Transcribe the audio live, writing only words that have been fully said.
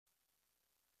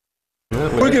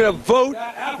We're going to vote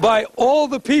by all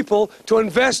the people to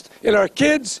invest in our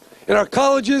kids, in our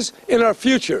colleges, in our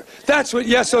future. That's what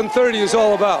Yes on 30 is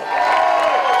all about.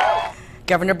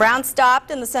 Governor Brown stopped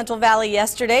in the Central Valley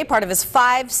yesterday, part of his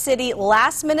 5-city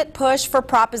last-minute push for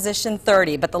Proposition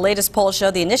 30. But the latest polls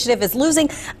show the initiative is losing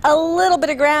a little bit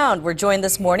of ground. We're joined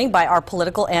this morning by our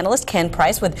political analyst, Ken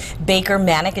Price, with Baker,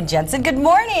 Manick, and Jensen. Good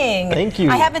morning. Thank you.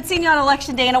 I haven't seen you on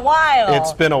Election Day in a while.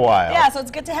 It's been a while. Yeah, so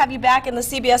it's good to have you back in the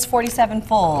CBS47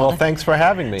 fold. Well, thanks for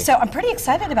having me. So I'm pretty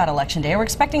excited about Election Day. We're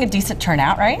expecting a decent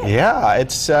turnout, right? Yeah,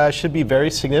 it should be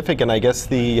very significant. I guess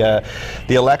the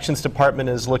Elections Department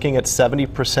is looking at 70%,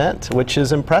 which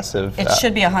is impressive. It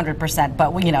should be 100%,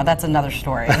 but you know, that's another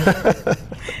story.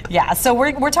 Yeah, so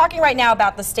we're talking right now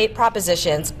about the state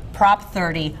propositions, Prop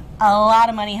 30. A lot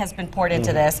of money has been poured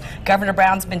into this. Governor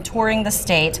Brown's been touring the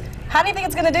state. How do you think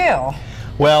it's going to do?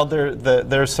 Well,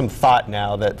 there's some thought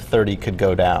now that 30 could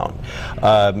go down.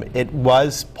 It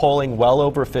was polling well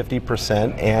over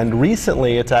 50%, and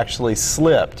recently it's actually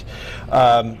slipped.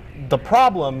 The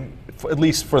problem, at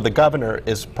least for the governor,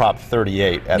 is Prop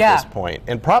 38 at this point.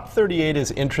 And Prop 38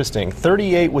 is interesting.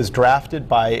 38 was drafted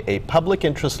by a public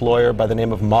interest lawyer by the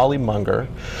name of Molly Munger,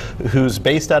 who's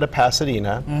based out of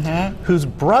Pasadena, whose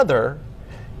brother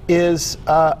is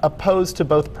opposed to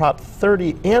both Prop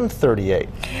 30 and 38.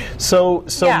 So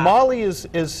Molly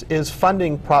is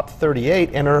funding Prop 38,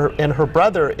 and her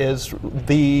brother is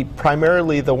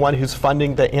primarily the one who's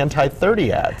funding the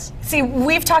anti-30 ads. See,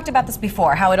 we've talked about this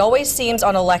before, how it always seems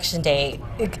on Election Day,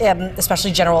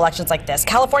 especially general elections like this.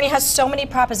 California has so many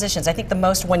propositions. I think the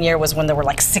most one year was when there were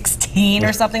like 16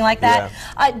 or something like that.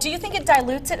 Yeah. Do you think it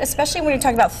dilutes it, especially when you're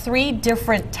talking about 3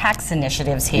 different tax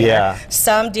initiatives here? Yeah.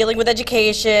 Some dealing with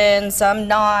education, some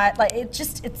not. Like it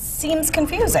seems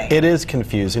confusing. It is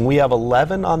confusing. We have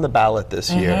 11 on the ballot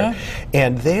this year,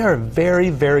 and they are very,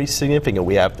 very significant.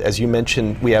 We have, as you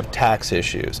mentioned, we have tax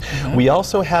issues. We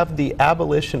also have the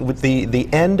abolition with the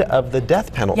end of the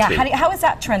death penalty. Yeah, how is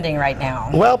that trending right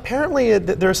now? Well, apparently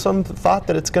there's some thought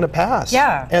that it's going to pass.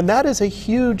 Yeah. And that is a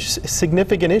huge,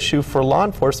 significant issue for law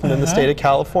enforcement in the state of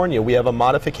California. We have a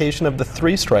modification of the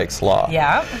 3 strikes law.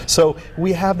 Yeah. So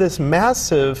we have this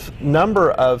massive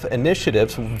number of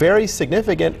initiatives, very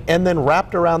significant, and then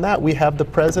wrapped around that we have the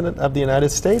President of the United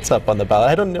States up on the ballot.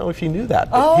 I don't know if you knew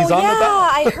that, but he's on the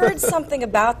ballot. I heard something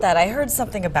about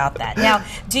that. Now,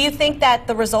 do you think that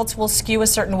the results will skew a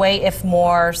certain way if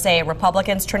more, say,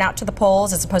 Republicans turn out to the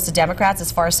polls as opposed to Democrats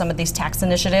as far as some of these tax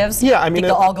initiatives? Yeah, I mean,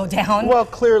 they'll all go down? Well,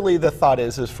 clearly the thought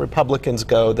is if Republicans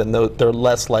go, then they're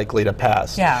less likely to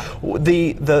pass. Yeah.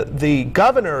 The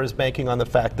governor is banking on the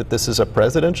fact that this is a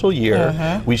presidential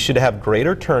year. We should have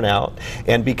greater turnout,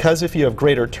 and because if you have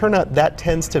greater turnout, that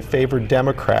tends to favor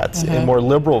Democrats and more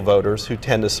liberal voters who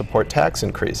tend to support tax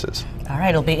increases. All right,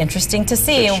 it'll be interesting to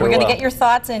see. And we're going to get your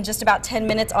thoughts in just about 10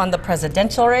 minutes on the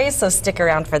presidential race, so stick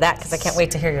around for that because I can't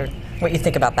wait to hear what you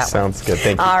think about that one. Sounds good,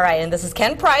 thank you. All right, and this is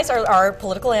Ken Price, our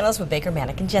political analyst with Baker,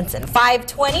 Manick, and Jensen.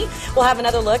 5:20, we'll have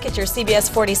another look at your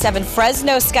CBS47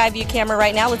 Fresno Skyview camera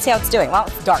right now. Let's see how it's doing. Well,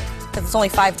 it's dark because it's only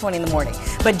 5:20 in the morning.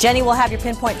 But Jenny will have your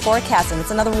pinpoint forecast, and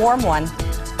it's another warm one.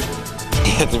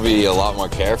 You have to be a lot more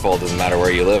careful. It doesn't matter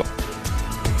where you live.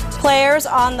 Players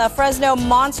on the Fresno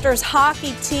Monsters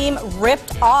hockey team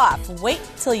ripped off. Wait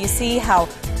till you see how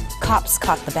cops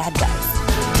caught the bad guys.